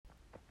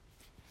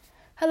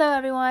Hello,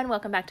 everyone.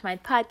 Welcome back to my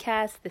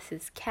podcast. This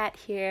is Kat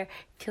here.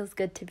 Feels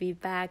good to be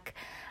back.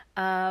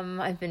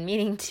 I've been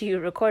meaning to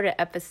record an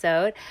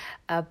episode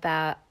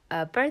about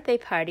a birthday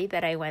party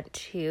that I went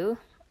to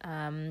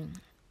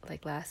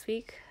last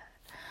week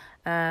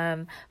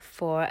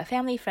for a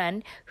family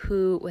friend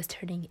who was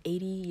turning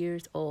 80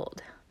 years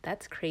old.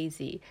 That's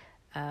crazy.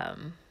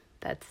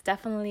 That's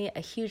definitely a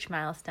huge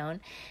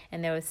milestone,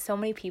 and there was so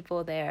many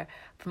people there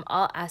from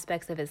all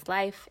aspects of his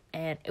life,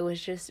 and it was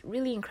just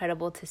really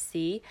incredible to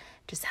see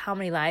just how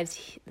many lives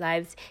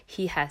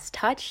he has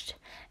touched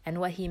and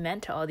what he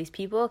meant to all these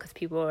people, because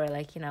people were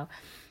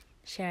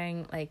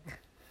sharing,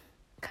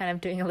 kind of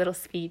doing a little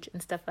speech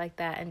and stuff like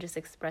that, and just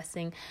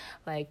expressing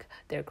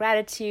their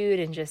gratitude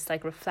and just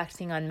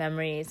reflecting on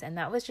memories, and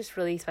that was just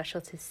really special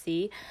to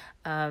see.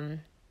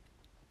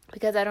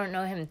 Because I don't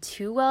know him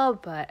too well,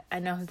 but I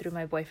know him through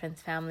my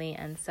boyfriend's family.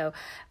 And so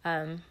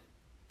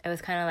it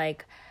was kind of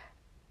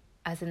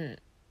as an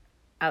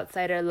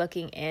outsider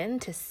looking in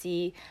to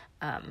see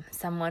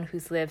someone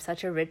who's lived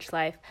such a rich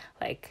life.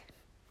 I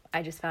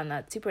just found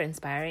that super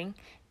inspiring.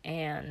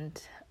 And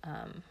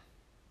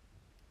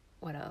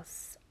what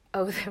else?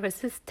 Oh, there was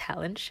this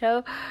talent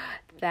show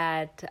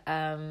that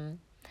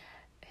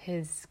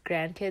his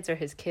grandkids or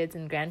his kids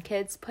and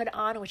grandkids put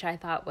on, which I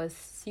thought was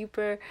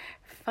super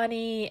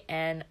funny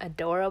and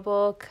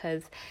adorable,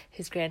 because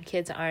his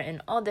grandkids are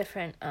in all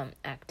different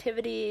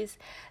activities.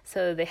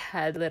 So they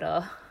had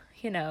little,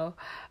 they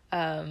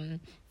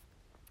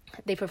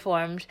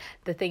performed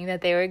the thing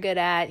that they were good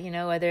at,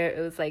 whether it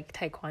was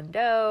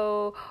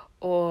taekwondo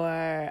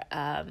or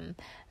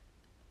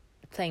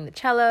playing the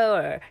cello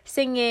or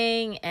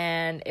singing.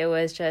 And it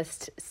was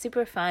just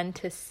super fun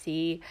to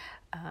see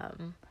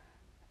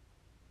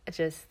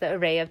just the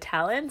array of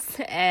talents,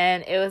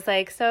 and it was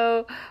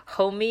so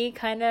homey,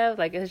 kind of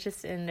it was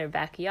just in their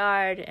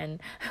backyard, and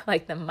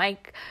the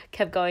mic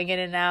kept going in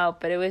and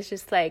out, but it was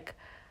just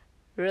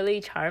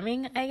really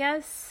charming, I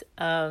guess.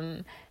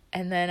 And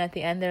then at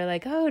the end they're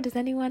oh, does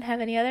anyone have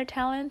any other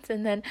talents?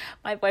 And then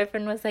my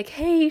boyfriend was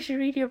hey, you should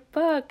read your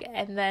book.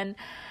 And then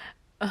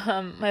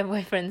my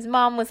boyfriend's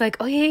mom was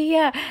oh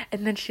yeah,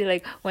 and then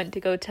she went to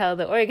go tell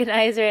the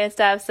organizer and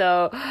stuff.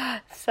 So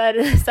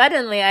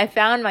suddenly I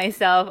found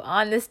myself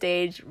on the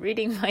stage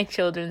reading my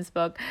children's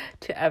book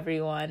to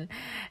everyone,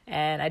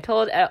 and I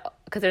told,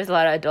 because there's a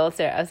lot of adults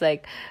there, I was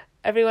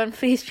everyone,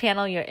 please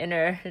channel your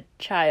inner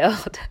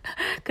child,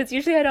 because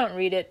usually I don't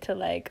read it to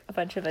a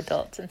bunch of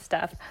adults and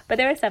stuff, but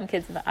there were some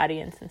kids in the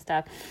audience and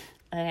stuff.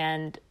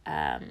 And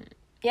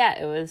yeah,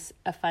 it was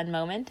a fun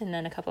moment. And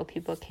then a couple of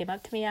people came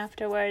up to me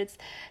afterwards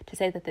to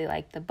say that they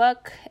liked the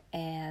book,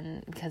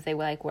 and because they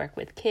work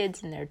with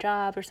kids in their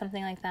job or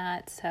something like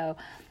that. So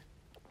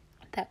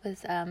that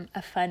was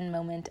a fun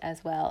moment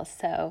as well.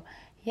 So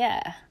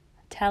yeah,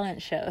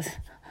 talent shows.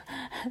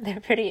 They're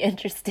pretty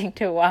interesting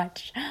to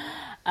watch.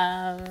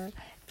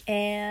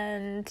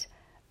 And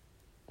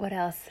what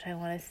else did I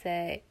want to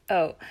say?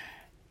 Oh,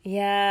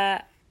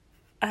 yeah,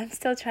 I'm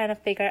still trying to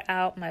figure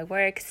out my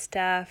work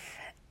stuff.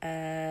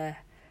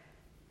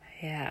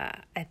 Yeah,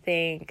 I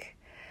think,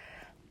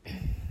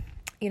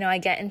 I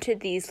get into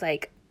these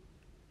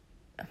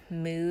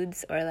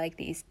moods or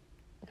these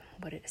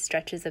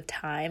stretches of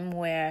time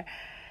where,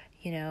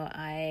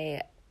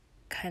 I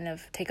kind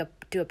of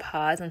do a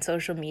pause on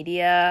social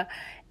media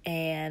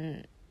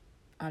and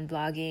on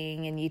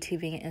blogging and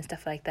YouTubing and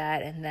stuff like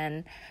that. And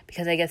then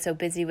because I get so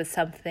busy with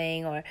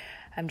something, or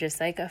I'm just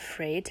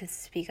afraid to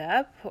speak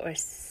up, or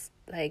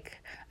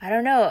I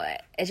don't know.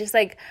 It's just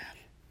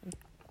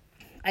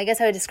I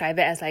guess I would describe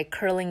it as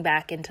curling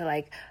back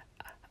into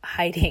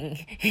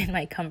hiding in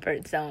my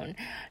comfort zone,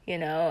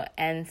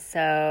 and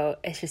so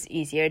it's just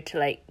easier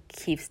to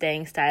keep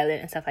staying silent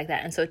and stuff like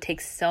that. And so it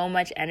takes so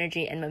much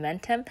energy and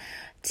momentum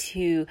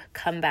to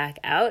come back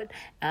out,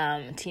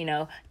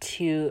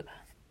 to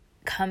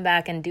come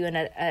back and do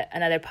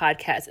another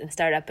podcast and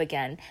start up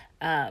again.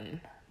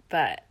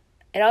 But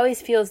it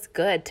always feels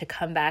good to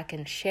come back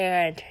and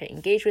share and to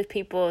engage with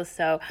people.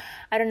 So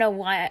I don't know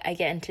why I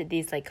get into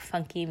these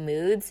funky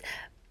moods,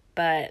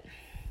 but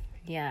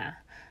yeah,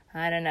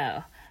 I don't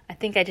know. I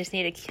think I just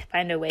need to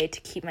find a way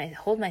to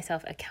hold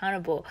myself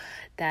accountable,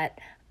 that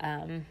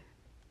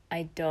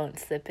I don't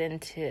slip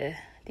into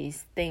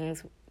these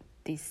things,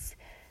 these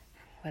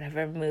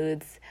whatever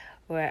moods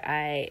where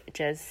I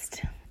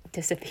just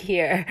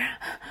disappear.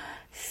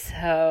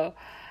 So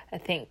I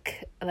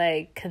think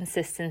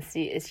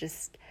consistency is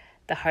just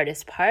the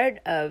hardest part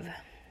of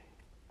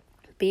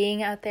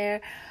being out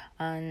there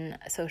on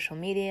social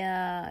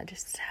media,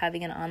 just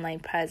having an online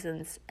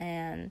presence.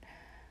 And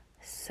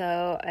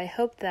so I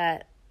hope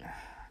that,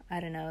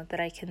 that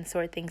I can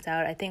sort things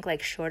out. I think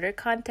shorter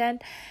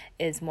content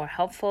is more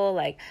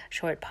helpful,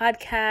 short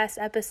podcast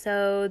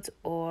episodes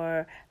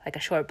or a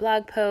short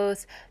blog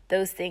post.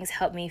 Those things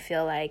help me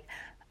feel I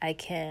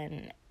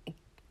can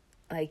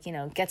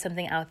get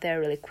something out there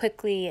really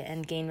quickly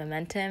and gain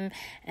momentum,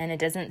 and it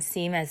doesn't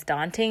seem as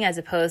daunting as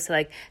opposed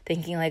to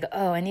thinking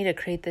oh, I need to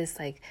create this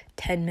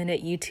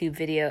 10-minute YouTube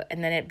video,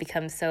 and then it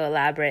becomes so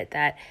elaborate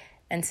that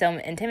and so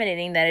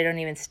intimidating that I don't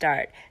even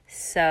start.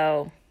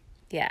 So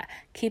yeah,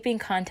 keeping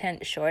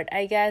content short,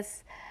 I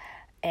guess,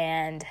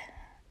 and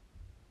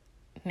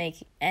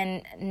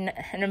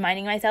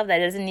reminding myself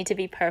that it doesn't need to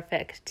be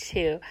perfect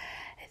too.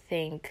 I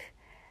think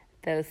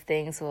those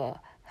things will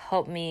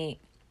help me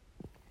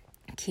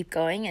keep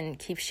going and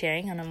keep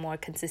sharing on a more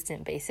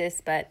consistent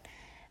basis. But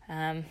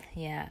I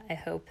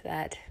hope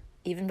that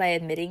even by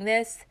admitting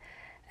this,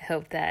 I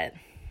hope that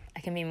I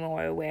can be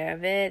more aware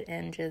of it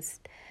and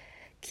just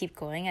keep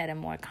going at a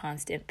more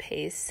constant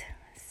pace.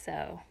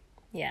 So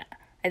yeah,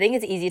 I think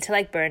it's easy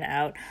to burn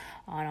out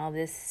on all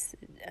this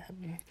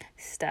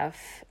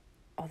stuff,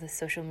 all this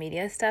social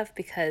media stuff,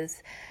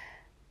 because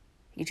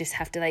you just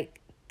have to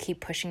keep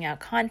pushing out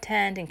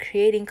content and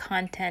creating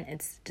content.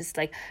 It's just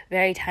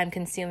very time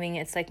consuming.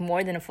 It's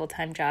more than a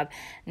full-time job.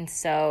 And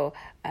so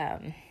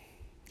I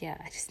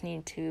just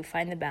need to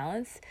find the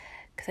balance,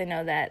 because I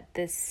know that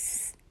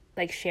this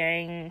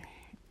sharing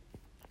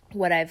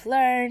what I've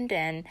learned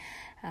and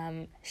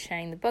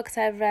sharing the books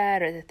I've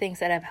read or the things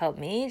that have helped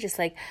me, just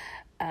I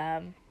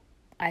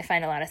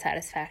find a lot of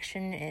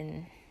satisfaction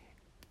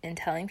in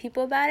telling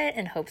people about it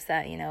in hopes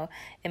that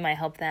it might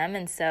help them.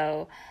 And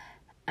so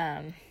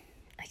I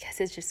guess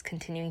it's just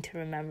continuing to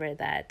remember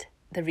that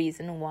the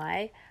reason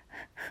why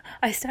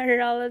I started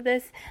all of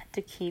this,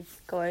 to keep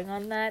going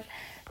on that.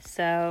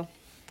 So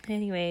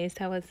anyways,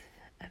 that was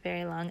a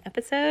very long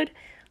episode.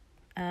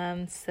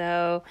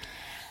 So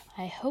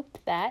I hope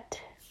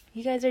that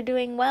you guys are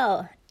doing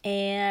well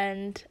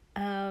and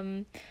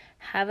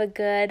have a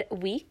good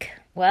week.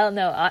 Well,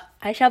 no,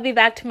 I shall be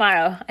back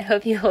tomorrow. I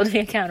hope you hold me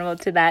accountable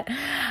to that.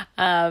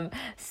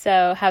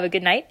 So have a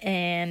good night,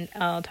 and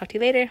I'll talk to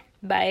you later.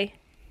 Bye.